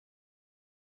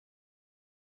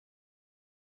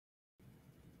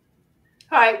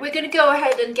All right, we're going to go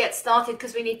ahead and get started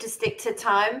because we need to stick to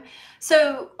time.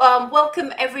 So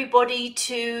welcome everybody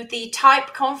to the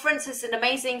TIPE conference. It's an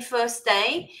amazing first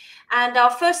day. And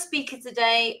our first speaker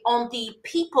today on the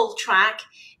people track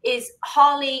is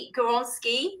Harley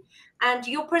Goronsky. And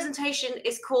your presentation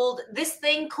is called This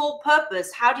Thing Called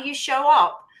Purpose. How do you show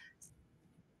up?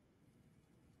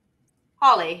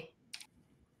 Harley.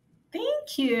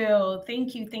 Thank you.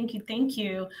 Thank you. Thank you. Thank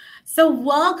you. So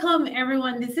welcome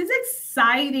everyone. This is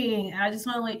exciting. I just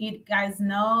want to let you guys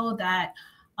know that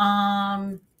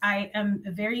I am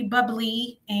very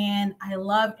bubbly and I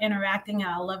love interacting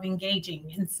and I love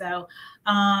engaging. And so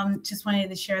just wanted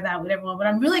to share that with everyone. But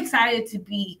I'm really excited to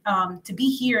be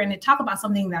here and to talk about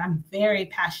something that I'm very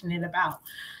passionate about.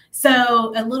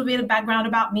 So a little bit of background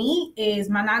about me is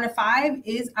my 9 to 5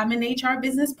 is I'm an HR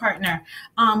business partner,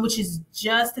 which is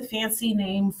just a fancy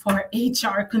name for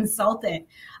HR consultant.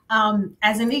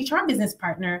 As an HR business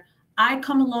partner, I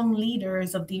come along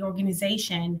leaders of the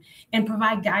organization and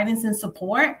provide guidance and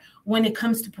support when it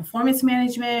comes to performance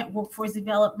management, workforce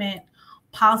development,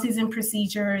 policies and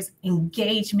procedures,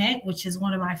 engagement, which is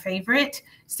one of my favorite,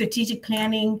 strategic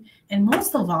planning, and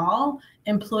most of all,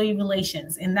 employee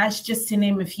relations. And that's just to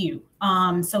name a few.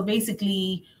 So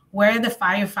basically, we're the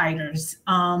firefighters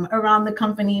around the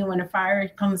company. When a fire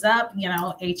comes up,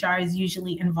 HR is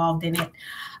usually involved in it.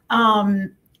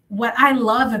 What I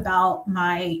love about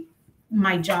my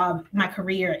job, my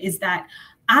career, is that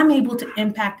I'm able to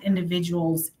impact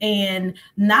individuals and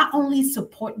not only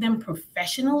support them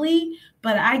professionally,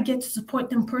 but I get to support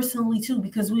them personally too,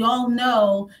 because we all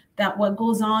know that what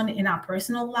goes on in our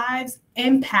personal lives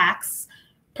impacts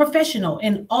professional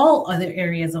and all other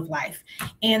areas of life.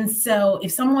 And so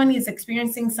if someone is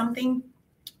experiencing something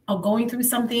or going through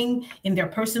something in their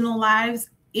personal lives,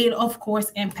 it of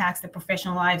course impacts their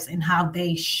professional lives and how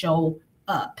they show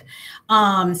up.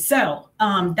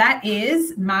 That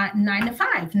is my 9 to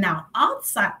 5. Now,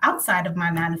 outside of my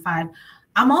 9 to 5,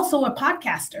 I'm also a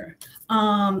podcaster.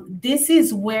 This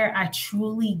is where I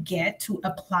truly get to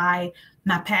apply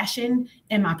my passion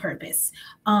and my purpose.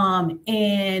 And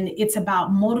it's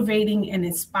about motivating and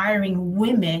inspiring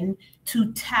women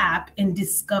to tap and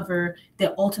discover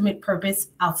their ultimate purpose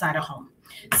outside of home.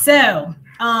 So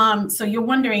you're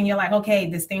wondering, you're like, okay,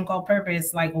 this thing called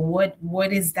purpose, like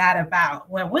what is that about?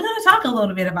 Well, we're going to talk a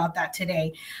little bit about that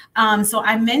today. So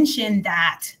I mentioned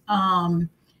that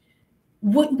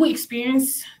what we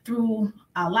experience through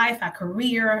our life, our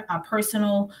career, our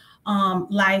personal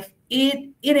life,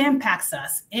 it impacts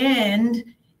us and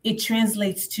it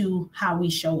translates to how we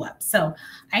show up. So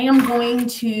I am going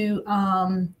to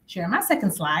share my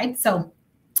second slide. So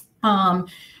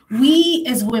we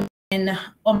as women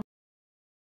are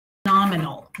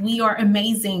phenomenal. We are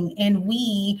amazing and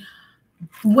we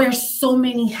wear so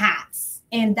many hats.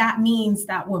 And that means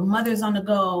that we're mothers on the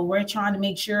go. We're trying to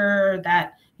make sure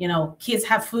that kids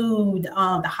have food,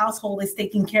 the household is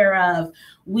taken care of.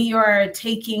 We are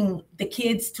taking the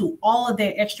kids to all of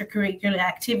their extracurricular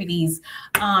activities.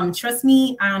 Trust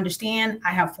me, I understand.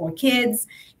 I have 4 kids.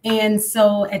 And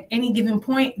so at any given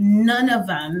point, none of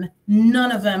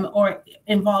them are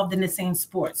involved in the same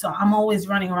sport. So I'm always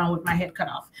running around with my head cut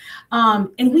off.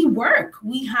 And we work.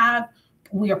 We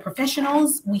are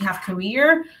professionals. We have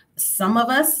career. Some of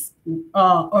us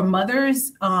are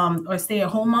mothers or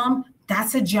stay-at-home mom.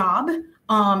 That's a job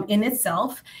in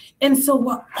itself. And so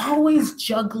we're always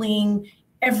juggling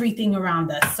everything around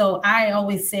us. So I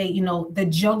always say, the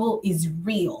juggle is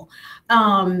real.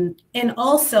 And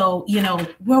also,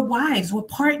 we're wives, we're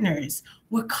partners,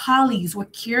 we're colleagues, we're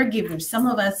caregivers. Some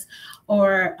of us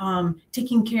are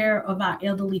taking care of our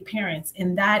elderly parents.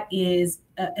 And that is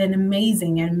an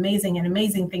amazing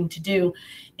thing to do.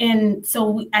 And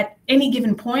so at any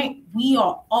given point, we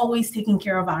are always taking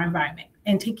care of our environment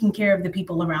and taking care of the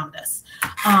people around us,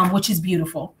 which is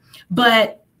beautiful.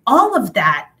 But all of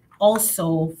that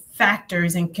also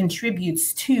factors and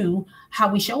contributes to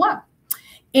how we show up.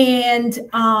 And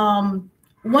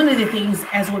one of the things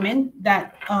as women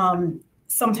that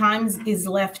sometimes is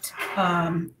left,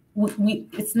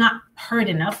 it's not heard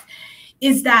enough,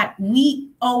 is that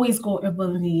we always go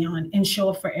above and beyond and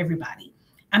show up for everybody.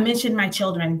 I mentioned my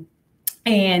children.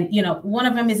 And, one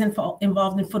of them is involved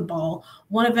in football.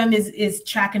 One of them is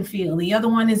track and field. The other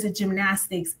one is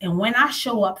gymnastics. And when I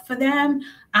show up for them,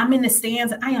 I'm in the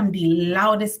stands. I am the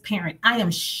loudest parent. I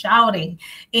am shouting.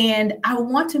 And I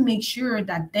want to make sure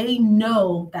that they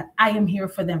know that I am here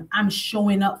for them. I'm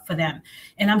showing up for them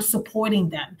and I'm supporting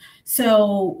them.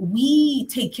 So we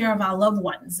take care of our loved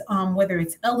ones, whether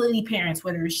it's elderly parents,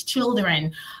 whether it's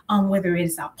children, whether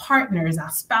it's our partners,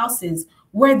 our spouses.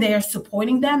 we're there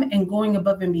supporting them and going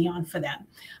above and beyond for them,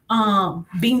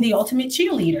 being the ultimate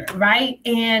cheerleader, right?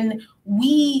 And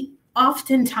we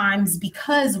oftentimes,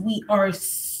 because we are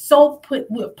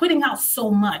we're putting out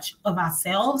so much of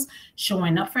ourselves,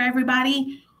 showing up for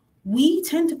everybody, we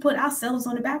tend to put ourselves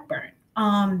on the back burner.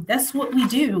 That's what we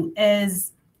do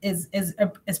as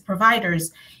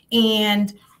providers,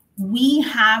 and we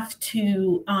have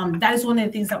to, that is one of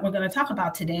the things that we're going to talk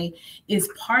about today, is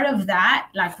part of that.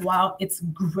 Like, while it's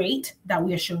great that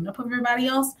we are showing up for everybody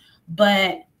else,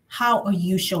 but how are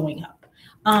you showing up?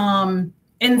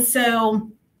 And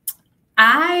so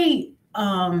I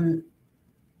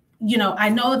I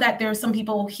know that there are some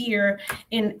people here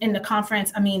in the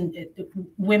conference,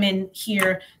 women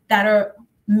here that are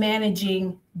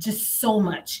managing just so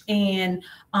much. And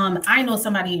I know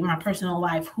somebody in my personal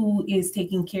life who is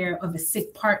taking care of a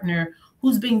sick partner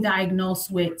who's being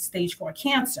diagnosed with stage 4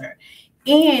 cancer.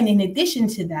 And in addition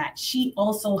to that, she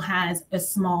also has a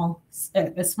small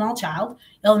child,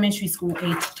 elementary school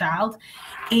age child,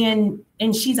 and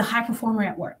she's a high performer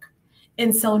at work.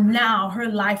 And so now her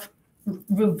life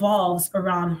revolves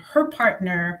around her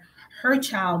partner, her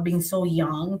child being so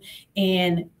young,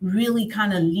 and really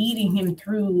kind of leading him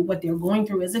through what they're going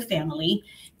through as a family.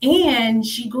 And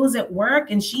she goes at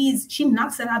work and she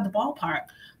knocks it out of the ballpark,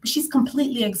 but she's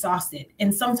completely exhausted.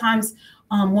 And sometimes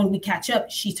when we catch up,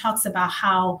 she talks about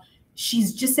how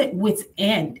she's just at wit's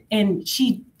end, and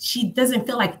she doesn't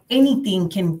feel like anything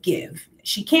can give.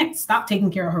 She can't stop taking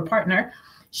care of her partner.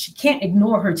 She can't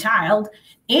ignore her child,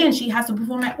 and she has to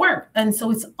perform at work. And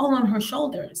so it's all on her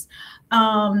shoulders.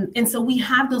 And so we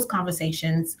have those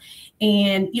conversations,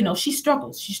 and, she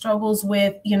struggles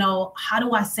with, how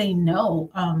do I say no?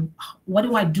 What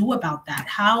do I do about that?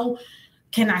 How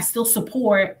can I still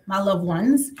support my loved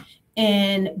ones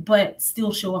but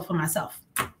still show up for myself?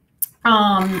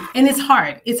 And it's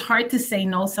hard to say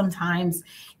no sometimes.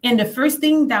 And the first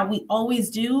thing that we always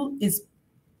do is,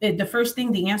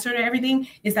 the answer to everything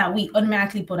is that we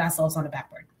automatically put ourselves on the back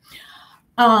burner.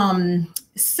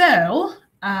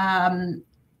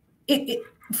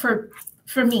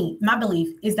 For me, my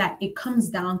belief is that it comes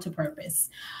down to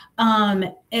purpose.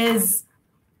 As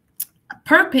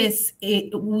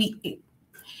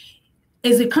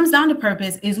it comes down to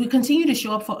purpose, is we continue to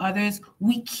show up for others.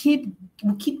 We keep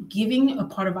giving a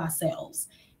part of ourselves,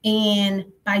 and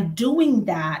by doing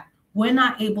that, we're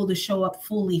not able to show up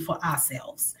fully for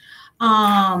ourselves.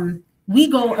 We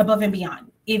go above and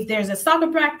beyond. If there's a soccer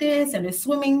practice and a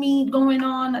swimming meet going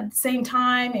on at the same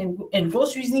time, and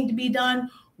groceries need to be done,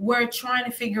 we're trying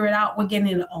to figure it out. We're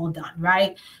getting it all done,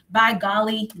 right? By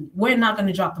golly, we're not going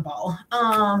to drop the ball.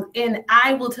 And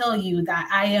I will tell you that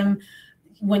I am,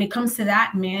 when it comes to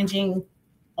that, managing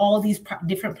all these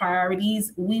different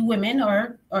priorities, we women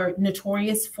are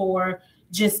notorious for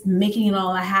just making it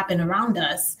all happen around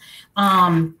us.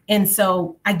 And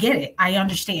so I get it. I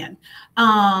understand.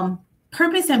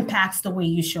 Purpose impacts the way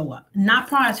you show up. Not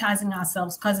prioritizing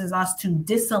ourselves causes us to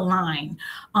disalign.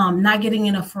 Not getting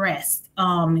enough rest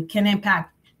can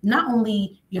impact not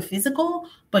only your physical,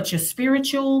 but your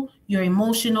spiritual, your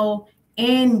emotional,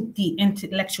 and the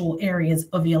intellectual areas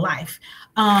of your life.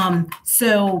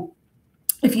 So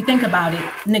if you think about it,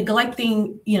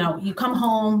 neglecting, you come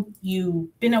home,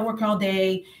 you've been at work all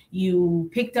day, you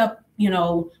picked up,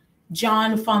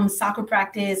 John from soccer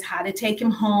practice, how to take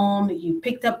him home. You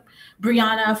picked up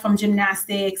Brianna from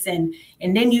gymnastics, and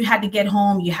then you had to get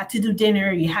home. You had to do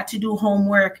dinner. You had to do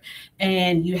homework,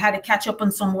 and you had to catch up on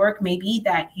some work maybe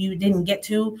that you didn't get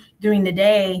to during the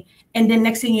day. And then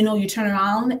next thing you know, you turn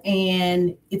around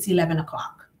and it's 11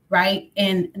 o'clock, right?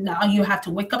 And now you have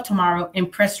to wake up tomorrow and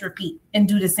press repeat and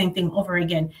do the same thing over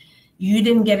again. You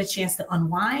didn't get a chance to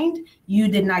unwind. You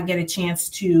did not get a chance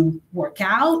to work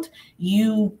out.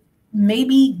 You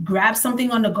maybe grab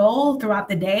something on the go throughout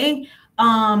the day.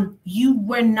 You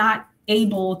were not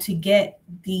able to get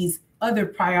these other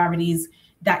priorities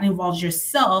that involves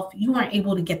yourself. You weren't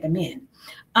able to get them in.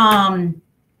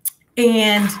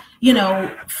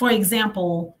 For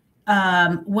example,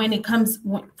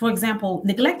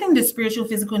 neglecting the spiritual,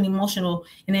 physical, and emotional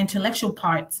and intellectual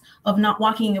parts of not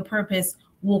walking your purpose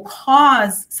will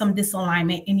cause some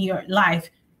disalignment in your life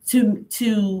to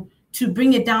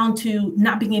bring it down to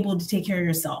not being able to take care of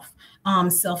yourself.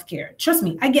 Self-care. Trust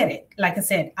me, I get it. Like I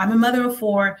said, I'm a mother of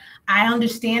 4. I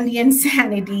understand the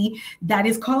insanity that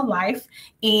is called life.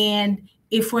 And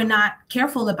if we're not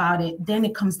careful about it, then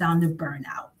it comes down to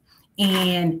burnout.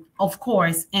 And of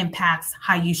course, impacts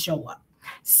how you show up.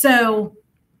 So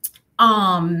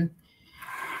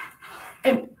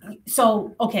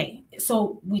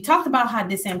we talked about how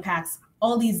this impacts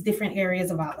all these different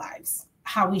areas of our lives,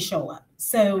 how we show up.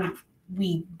 So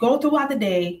we go throughout the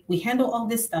day, we handle all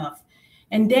this stuff,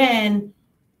 and then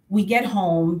we get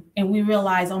home and we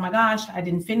realize, oh my gosh, I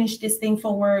didn't finish this thing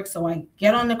for work. So I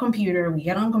get on the computer, we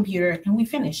get on the computer and we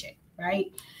finish it,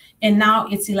 right? And now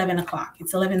it's 11 o'clock,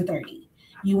 it's 11:30.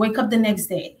 You wake up the next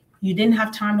day, you didn't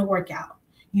have time to work out.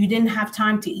 You didn't have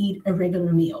time to eat a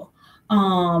regular meal.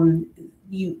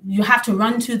 You have to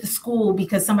run to the school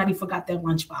because somebody forgot their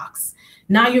lunchbox.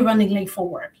 Now you're running late for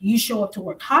work. You show up to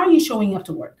work. How are you showing up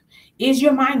to work? Is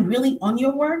your mind really on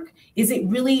your work? Is it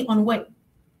really on what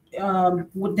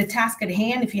with the task at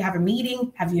hand? If you have a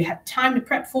meeting, have you had time to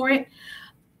prep for it?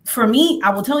 For me, I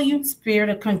will tell you, spirit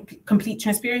of complete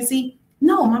transparency,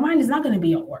 no, my mind is not going to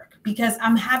be at work because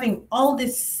I'm having all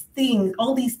these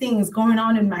things going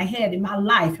on in my head, in my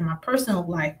life, in my personal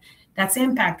life, that's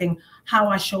impacting how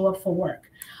I show up for work.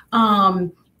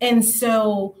 And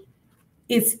so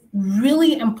it's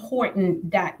really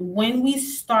important that when we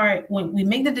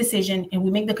make the decision and we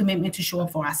make the commitment to show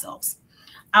up for ourselves.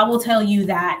 I will tell you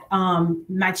that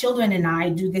my children and I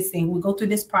do this thing. We go through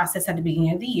this process at the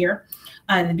beginning of the year,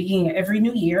 at the beginning of every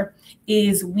new year,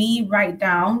 is we write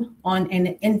down on an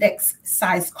index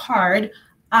size card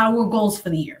our goals for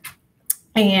the year.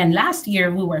 And last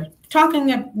year we were talking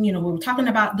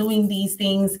about doing these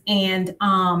things, and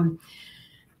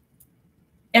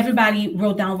everybody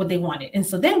wrote down what they wanted. And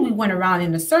so then we went around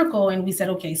in a circle and we said,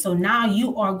 okay, so now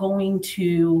you're going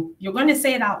to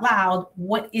say it out loud.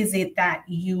 What is it that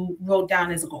you wrote down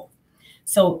as a goal?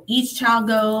 So each child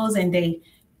goes and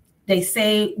they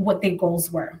say what their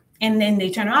goals were. And then they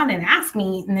turn around and ask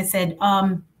me and they said,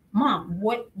 Mom,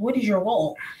 what is your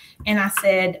goal? And I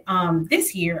said,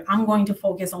 this year I'm going to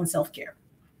focus on self-care.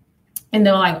 And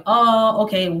they're like, oh,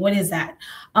 okay, what is that?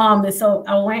 And so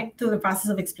I went through the process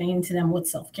of explaining to them what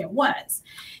self-care was.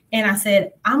 And I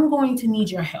said, I'm going to need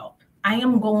your help. I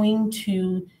am going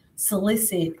to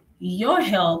solicit your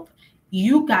help.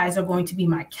 You guys are going to be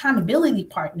my accountability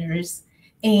partners,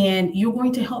 and you're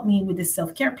going to help me with this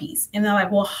self-care piece. And they're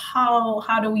like, well,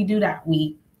 how do we do that?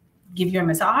 We give you a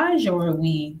massage, or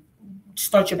we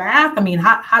start your bath? I mean,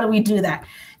 how do we do that?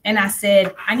 And I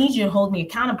said, I need you to hold me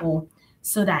accountable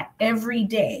so that every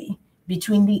day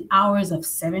between the hours of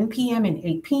 7 p.m. and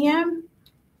 8 p.m.,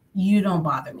 you don't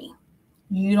bother me.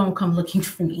 You don't come looking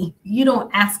for me. You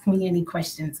don't ask me any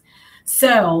questions.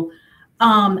 So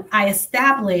I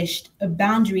established a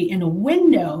boundary and a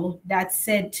window that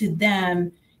said to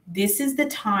them, this is the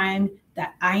time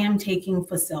that I am taking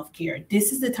for self-care.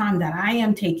 This is the time that I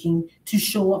am taking to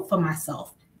show up for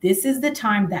myself. This is the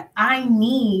time that I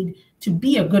need to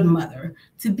be a good mother,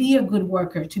 to be a good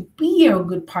worker, to be a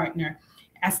good partner.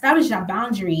 Establish that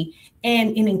boundary,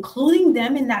 and in including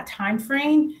them in that time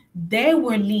frame, they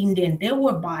were leaned in, they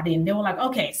were bought in. They were like,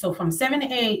 okay, so from 7 to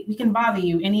 8, we can bother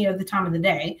you any other time of the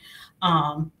day.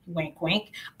 Wink,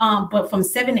 wink. But from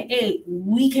 7 to 8,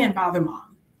 we can't bother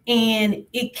Mom. And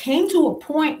it came to a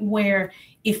point where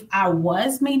if I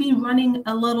was maybe running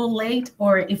a little late,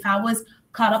 or if I was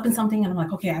caught up in something and I'm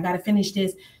like, okay, I got to finish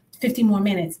this 15 more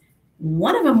minutes.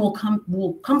 One of them will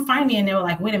come find me, and they were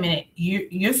like, wait a minute,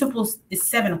 you're supposed, it's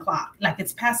 7 o'clock. Like,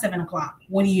 it's past 7 o'clock.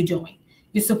 What are you doing?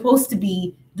 You're supposed to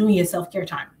be doing your self-care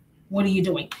time. What are you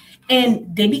doing?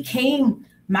 And they became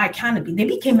my accountability. They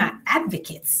became my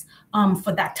advocates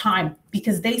for that time,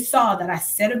 because they saw that I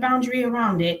set a boundary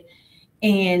around it,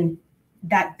 and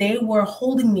that they were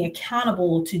holding me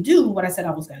accountable to do what I said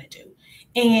I was going to do.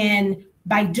 And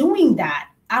by doing that,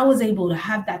 I was able to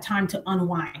have that time to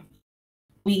unwind.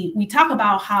 We talk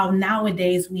about how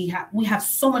nowadays we have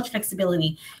so much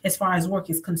flexibility as far as work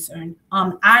is concerned.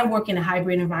 I work in a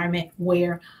hybrid environment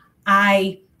where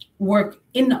I work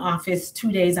in the office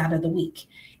 2 days out of the week.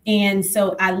 And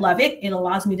so I love it. It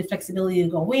allows me the flexibility to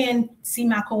go in, see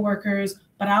my coworkers,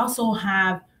 but I also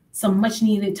have some much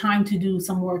needed time to do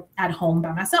some work at home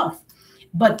by myself.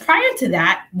 But prior to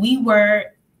that, we were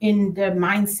in the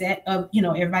mindset of,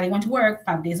 everybody went to work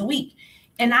 5 days a week.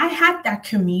 And I had that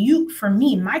commute. For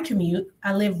me, my commute,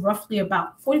 I live roughly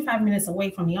about 45 minutes away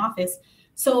from the office.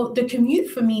 So the commute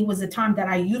for me was the time that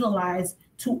I utilized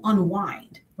to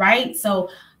unwind, right? So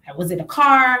I was in a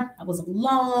car, I was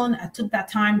alone. I took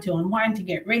that time to unwind, to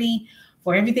get ready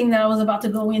for everything that I was about to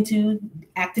go into,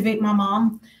 activate my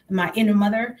mom, my inner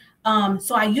mother.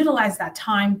 So I utilized that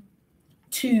time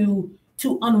to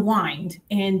unwind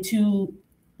and to,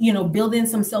 build in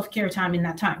some self-care time in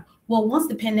that time. Well, once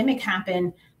the pandemic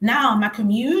happened, now my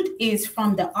commute is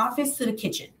from the office to the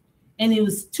kitchen, and it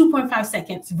was 2.5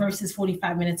 seconds versus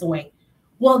 45 minutes away.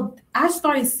 Well, I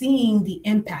started seeing the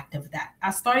impact of that.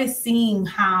 I started seeing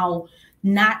how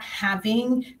not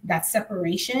having that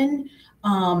separation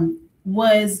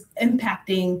was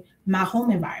impacting my home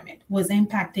environment, was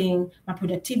impacting my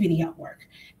productivity at work.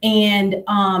 And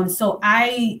so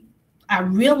I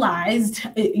realized,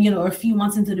 a few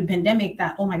months into the pandemic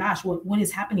that, oh my gosh, what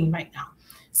is happening right now?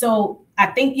 So I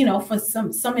think, for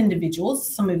some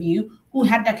individuals, some of you who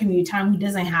had that commute time, who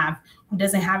doesn't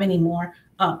have anymore,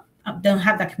 don't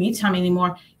have that commute time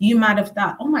anymore, you might have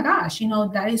thought, oh my gosh,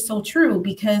 that is so true,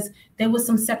 because there was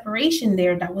some separation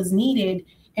there that was needed.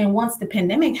 And once the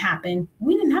pandemic happened,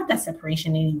 we didn't have that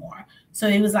separation anymore. So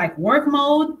it was like work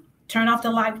mode, turn off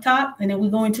the laptop, and then we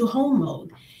go into home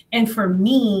mode. And for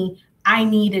me, I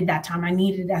needed that time. I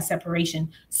needed that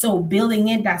separation. So building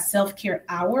in that self-care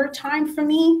hour time for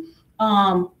me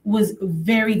was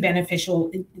very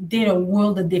beneficial. It did a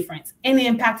world of difference. And it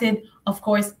impacted, of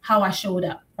course, how I showed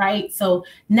up, right? So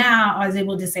now I was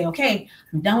able to say, okay,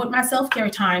 I'm done with my self-care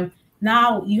time.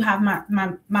 Now you have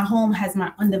my home has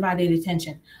my undivided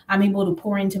attention. I'm able to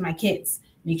pour into my kids,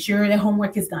 make sure their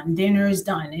homework is done, dinner is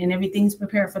done, and everything's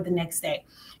prepared for the next day.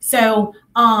 So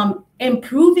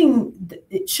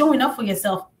showing up for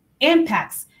yourself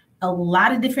impacts a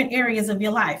lot of different areas of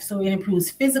your life. So it improves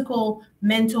physical,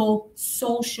 mental,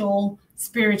 social,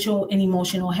 spiritual, and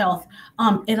emotional health.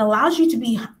 It allows you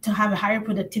to have a higher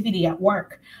productivity at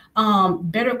work,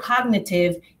 better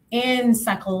cognitive and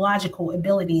psychological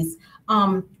abilities.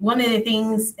 One of the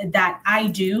things that I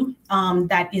do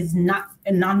that is not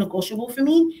a non-negotiable for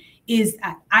me is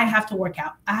that I have to work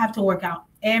out. I have to work out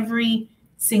every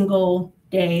single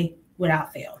day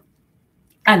without fail.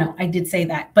 I know I did say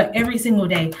that, but every single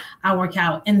day I work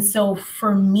out. And so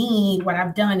for me, what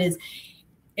I've done is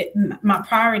my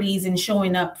priorities in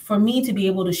showing up, for me to be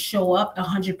able to show up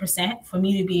 100%, for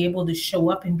me to be able to show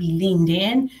up and be leaned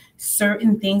in,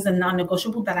 certain things are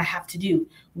non-negotiable that I have to do.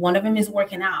 One of them is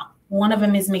working out. One of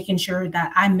them is making sure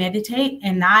that I meditate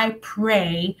and I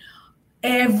pray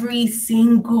every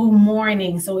single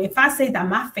morning. So if I say that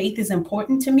my faith is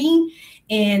important to me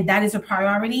and that is a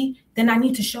priority, then I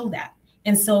need to show that.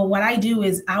 And so what I do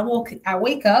is I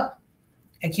wake up,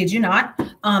 I kid you not,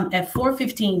 at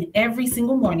 4:15 every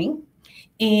single morning,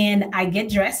 and I get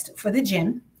dressed for the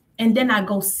gym, and then I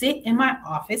go sit in my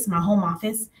office, my home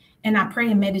office, and I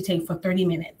pray and meditate for 30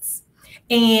 minutes.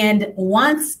 And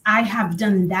once I have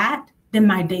done that, then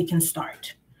my day can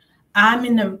start. I'm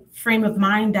in the frame of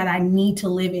mind that I need to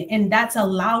live in, and that's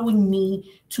allowing me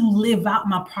to live out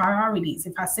my priorities.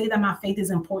 If I say that my faith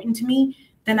is important to me,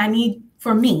 then I need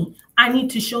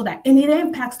to show that. And it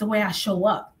impacts the way I show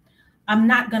up. I'm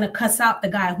not going to cuss out the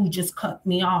guy who just cut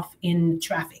me off in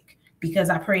traffic because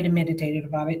I prayed and meditated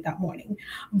about it that morning.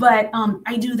 But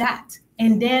I do that.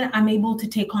 And then I'm able to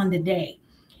take on the day.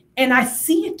 And I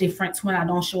see a difference when I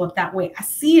don't show up that way. I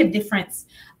see a difference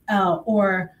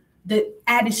or the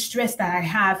added stress that I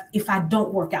have if I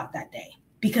don't work out that day.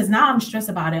 Because now I'm stressed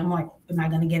about it. I'm like, am I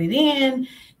going to get it in?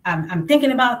 I'm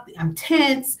thinking about, I'm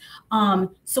tense.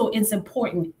 So it's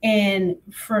important. And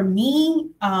for me,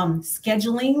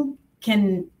 scheduling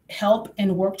can help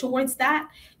and work towards that.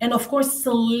 And of course,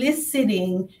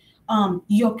 soliciting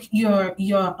your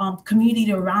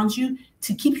community around you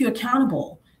to keep you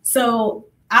accountable. So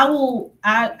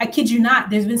I kid you not,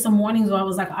 there's been some mornings where I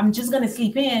was like, I'm just going to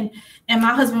sleep in. And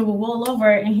my husband will roll over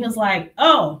and he was like,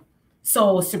 oh,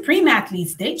 so supreme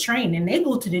athletes, they train and they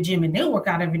go to the gym and they work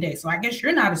out every day. So I guess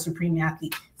you're not a supreme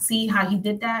athlete. See how he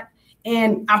did that?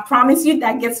 And I promise you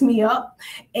that gets me up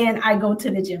and I go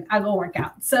to the gym. I go work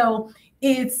out. So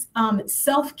it's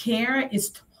self-care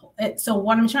is. So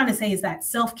what I'm trying to say is that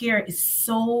self-care is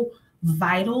so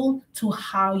vital to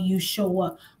how you show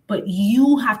up, but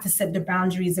you have to set the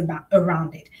boundaries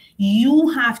around it. You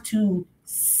have to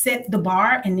set the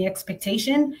bar and the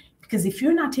expectation, because if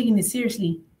you're not taking it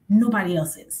seriously, nobody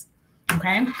else is.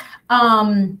 Okay.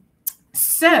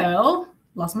 So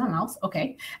lost my mouse.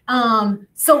 Okay.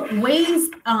 So ways,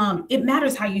 it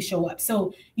matters how you show up.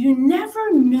 So you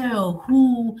never know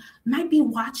who might be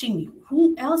watching you,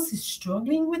 who else is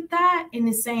struggling with that and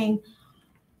is saying,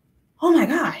 oh my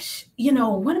gosh,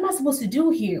 what am I supposed to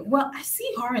do here? Well, I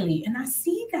see Harley and I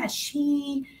see that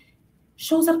she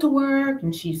shows up to work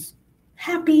and she's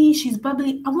happy, she's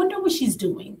bubbly. I wonder what she's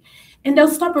doing. And they'll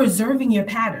start observing your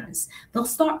patterns. They'll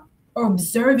start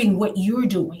observing what you're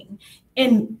doing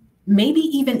and maybe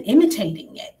even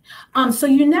imitating it. So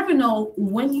you never know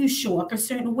when you show up a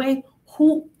certain way,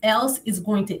 who else is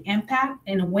going to impact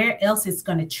and where else it's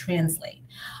going to translate.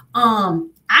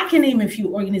 I can name a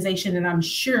few organizations, and I'm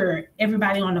sure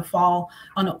everybody on the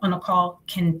call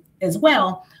can as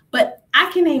well. But I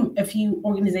can name a few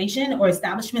organizations or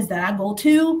establishments that I go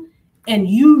to, and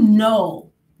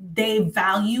they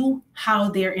value how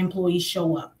their employees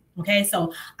show up. Okay,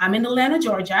 so I'm in Atlanta,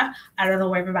 Georgia. I don't know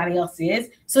where everybody else is.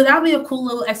 So that'll be a cool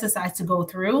little exercise to go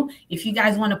through. If you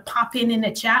guys want to pop in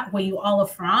the chat where you all are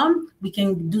from, we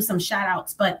can do some shout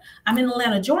outs. But I'm in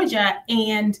Atlanta, Georgia,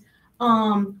 and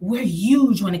we're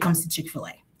huge when it comes to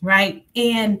Chick-fil-A, right?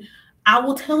 And I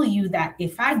will tell you that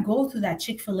if I go through that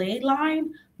Chick-fil-A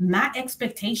line, my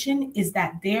expectation is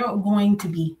that they're going to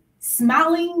be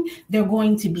smiling, they're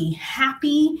going to be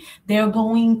happy, they're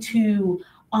going to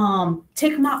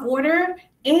take my order,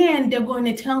 and they're going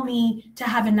to tell me to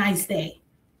have a nice day.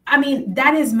 I mean,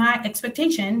 that is my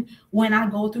expectation when I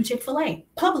go through Chick-fil-A.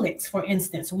 Publix, for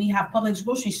instance, we have Publix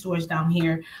grocery stores down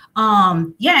here.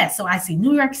 Yeah, so I see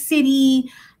New York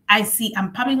City.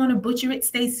 I'm probably going to butcher it,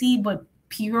 Stacy, but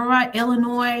Peoria,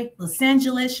 Illinois, Los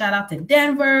Angeles, shout out to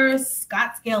Denver,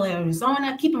 Scottsdale,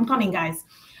 Arizona. Keep them coming, guys.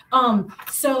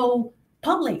 So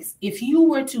Publix, if you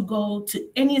were to go to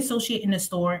any associate in the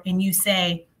store and you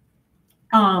say,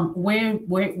 where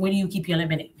do you keep your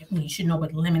lemonade? I mean, you should know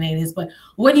what lemonade is, but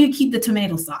where do you keep the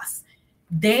tomato sauce?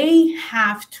 They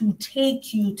have to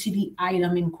take you to the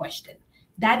item in question.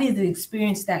 That is the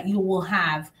experience that you will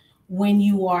have when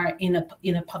you are in a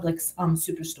Publix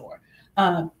superstore,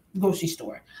 grocery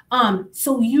store.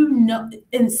 So you know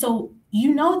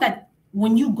that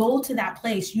when you go to that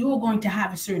place, you're going to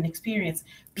have a certain experience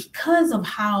because of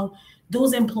how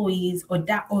those employees or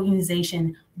that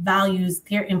organization values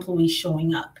their employees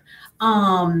showing up.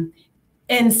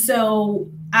 And so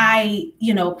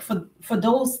for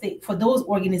those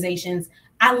organizations,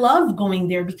 I love going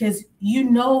there because you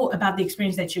know about the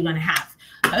experience that you're going to have.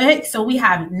 Okay, so we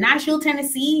have Nashville,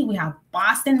 Tennessee. We have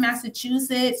Boston,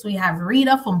 Massachusetts. We have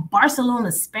Rita from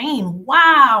Barcelona, Spain.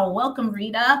 Wow, welcome,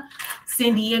 Rita.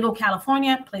 San Diego,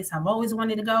 California, place I've always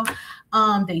wanted to go.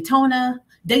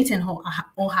 Dayton,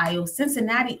 Ohio,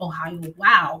 Cincinnati, Ohio.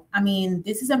 Wow, I mean,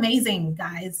 this is amazing,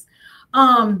 guys.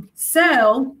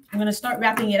 So I'm going to start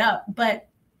wrapping it up, but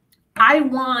I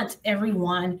want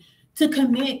everyone to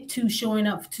commit to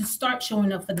start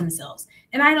showing up for themselves.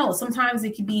 And I know sometimes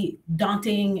it can be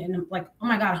daunting and like, oh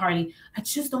my God, Harley, I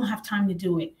just don't have time to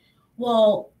do it.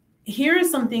 Well, here's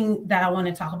something that I want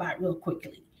to talk about real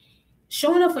quickly.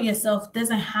 Showing up for yourself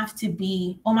doesn't have to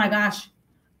be, oh my gosh,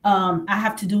 I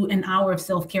have to do an hour of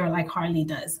self-care like Harley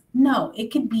does. No,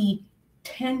 it could be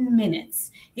 10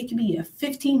 minutes. It could be a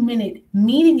 15-minute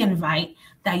meeting invite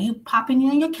that you pop in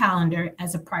on your calendar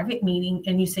as a private meeting.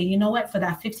 And you say, you know what, for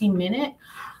that 15-minute,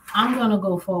 I'm going to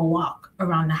go for a walk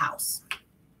around the house.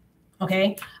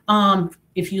 Okay.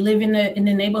 If you live in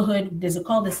the neighborhood, there's a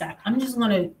cul-de-sac. I'm just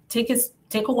going to take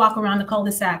a walk around the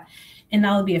cul-de-sac, and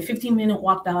that'll be a 15-minute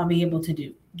walk that I'll be able to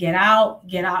do. Get out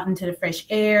into the fresh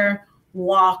air,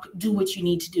 walk, do what you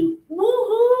need to do.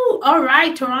 Woohoo! All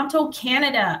right, Toronto,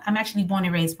 Canada. I'm actually born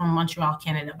and raised from Montreal,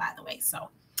 Canada, by the way. So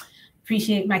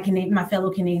appreciate my fellow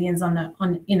Canadians in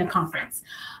the conference.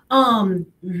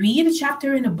 Read a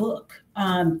chapter in a book.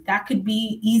 That could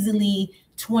be easily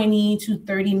 20 to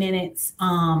 30 minutes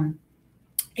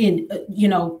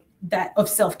that of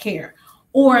self-care.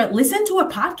 Or listen to a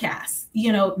podcast.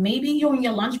 Maybe you're in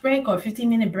your lunch break or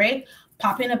 15-minute break,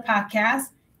 pop in a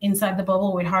podcast, Inside the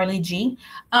Bubble with Harley G,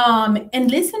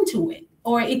 and listen to it.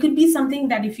 Or it could be something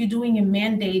that if you're doing a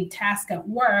mandated task at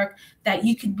work, that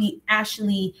you could be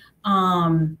actually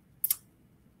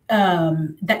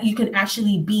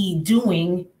be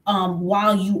doing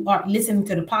while you are listening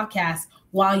to the podcast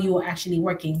while you are actually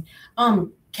working.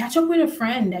 Catch up with a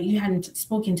friend that you hadn't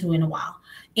spoken to in a while,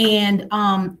 and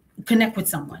connect with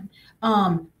someone.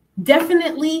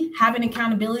 Definitely have an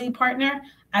accountability partner.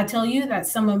 I tell you that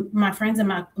some of my friends in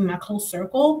my close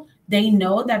circle, they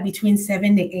know that between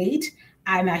 7 to 8,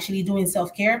 I'm actually doing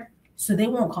self-care. So they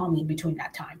won't call me between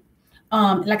that time.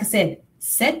 Like I said,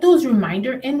 set those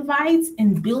reminder invites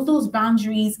and build those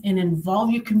boundaries and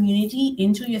involve your community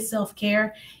into your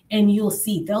self-care. And you'll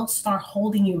see they'll start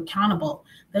holding you accountable.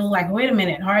 They're like, wait a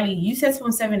minute, Harley, you said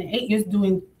from 7 to 8,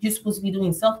 you're supposed to be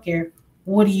doing self-care.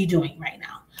 What are you doing right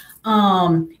now?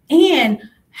 And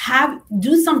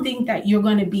do something that you're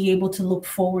going to be able to look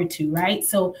forward to, right?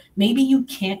 So maybe you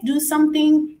can't do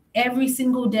something every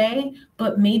single day,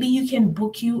 but maybe you can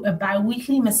book you a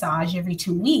bi-weekly massage every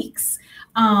 2 weeks.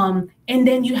 And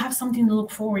then you have something to look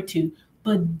forward to,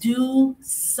 but do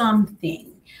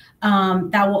something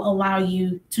that will allow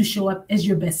you to show up as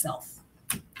your best self.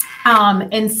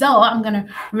 And so I'm going to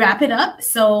wrap it up.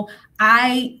 So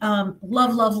I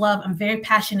love. I'm very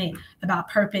passionate about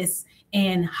purpose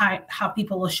and how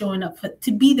people are showing up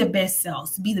to be the best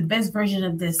selves, to be the best version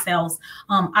of themselves.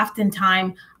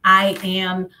 Oftentimes, I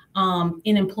am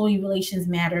in employee relations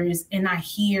matters, and I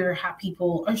hear how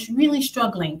people are really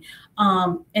struggling,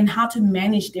 and how to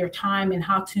manage their time and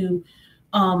how to,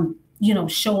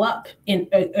 show up in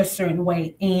a certain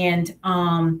way. And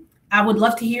I would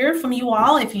love to hear from you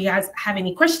all if you guys have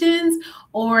any questions,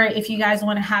 or if you guys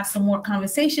want to have some more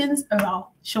conversations about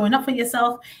showing up for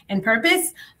yourself and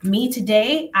purpose. Me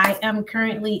today, I am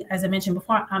currently, as I mentioned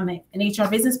before, I'm an HR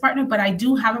business partner, but I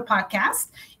do have a podcast,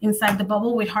 Inside the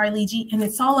Bubble with Harley G, and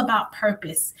it's all about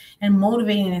purpose and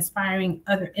motivating and inspiring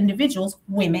other individuals,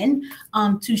 women,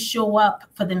 to show up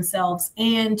for themselves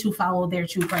and to follow their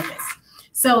true purpose.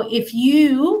 So if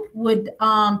you would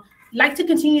like to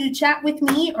continue to chat with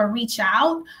me or reach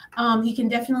out, you can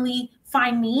definitely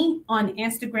find me on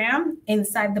Instagram,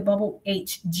 Inside the Bubble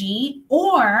HG,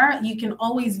 or you can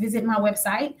always visit my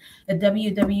website at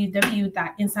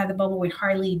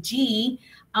www.insidethebubblewithharleyg.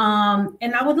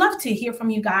 And I would love to hear from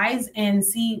you guys and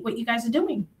see what you guys are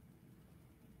doing.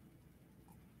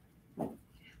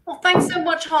 Well, thanks so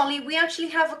much, Harley. We actually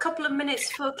have a couple of minutes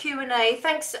for Q&A.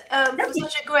 Thanks for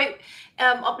such a great,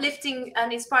 uplifting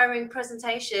and inspiring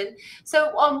presentation.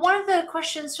 So one of the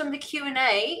questions from the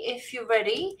Q&A, if you're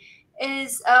ready,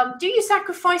 is do you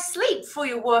sacrifice sleep for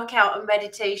your workout and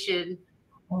meditation?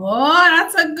 Oh,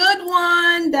 that's a good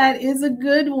one. That is a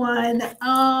good one.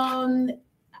 I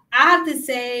have to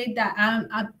say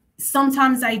that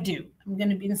sometimes I do. I'm going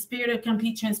to be in the spirit of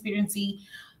complete transparency.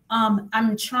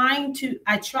 I try to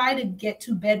get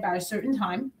to bed by a certain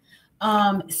time.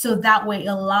 So that way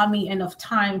it'll allow me enough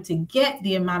time to get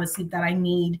the amount of sleep that I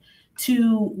need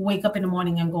to wake up in the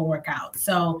morning and go work out.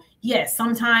 So yes,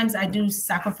 sometimes I do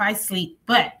sacrifice sleep,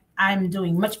 but I'm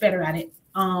doing much better at it.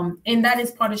 And that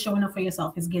is part of showing up for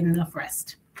yourself, is getting enough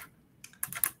rest.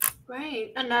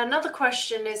 Great. And another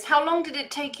question is, how long did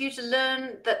it take you to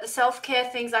learn that the self-care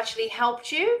things actually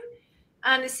helped you?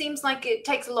 And it seems like it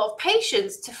takes a lot of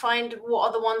patience to find what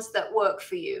are the ones that work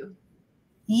for you.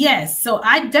 Yes. So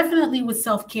I definitely, with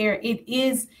self-care,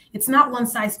 it's not one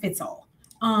size fits all.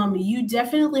 You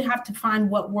definitely have to find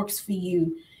what works for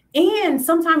you. And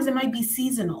sometimes it might be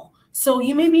seasonal. So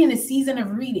you may be in a season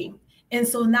of reading. And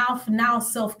so now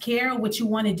self-care, what you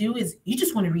want to do is you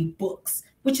just want to read books,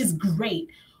 which is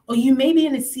great. Or you may be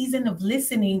in a season of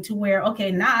listening to where,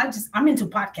 okay, now I'm into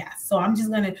podcasts. So I'm just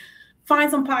going to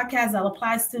find some podcasts that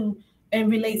applies to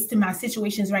and relates to my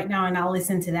situations right now, and I'll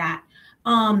listen to that.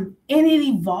 And it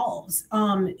evolves.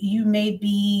 You may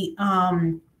be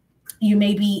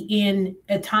in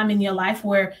a time in your life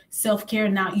where self-care,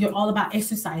 now you're all about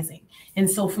exercising. And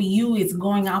so for you, it's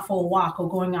going out for a walk or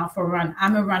going out for a run.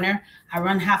 I'm a runner. I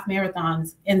run half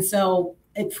marathons. And so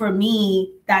for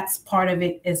me, that's part of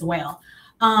it as well.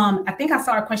 I think I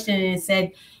saw a question and it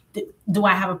said, do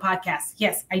I have a podcast?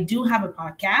 Yes, I do have a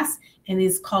podcast, and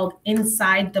it's called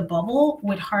Inside the Bubble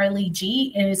with Harley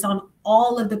G, and it's on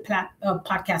all of the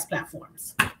podcast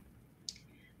platforms.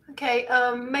 Okay,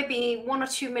 maybe 1 or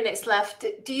 2 minutes left.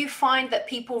 Do you find that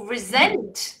people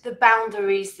resent the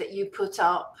boundaries that you put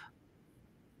up?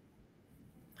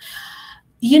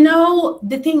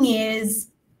 The thing is,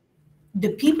 the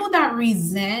people that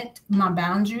resent my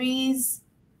boundaries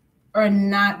are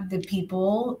not the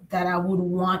people that I would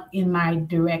want in my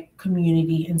direct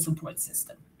community and support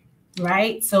system,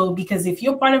 right? So because if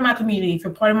you're part of my community, if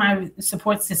you're part of my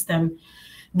support system,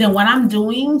 then what I'm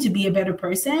doing to be a better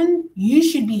person, you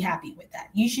should be happy with that.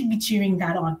 You should be cheering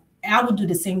that on. I would do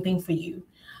the same thing for you.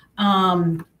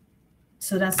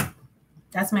 So that's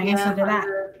my answer to that.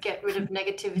 Get rid of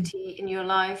negativity in your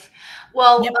life.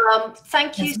 Well, yep.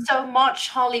 Thank you so much,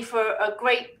 Harley, for a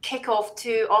great kickoff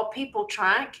to our people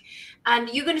track. And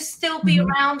you're going to still be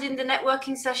around in the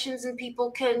networking sessions, and people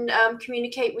can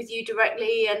communicate with you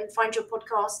directly and find your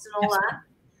podcast and all that.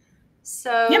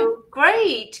 So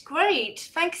great.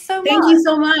 Thanks so much. Thank you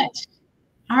so much.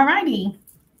 All righty.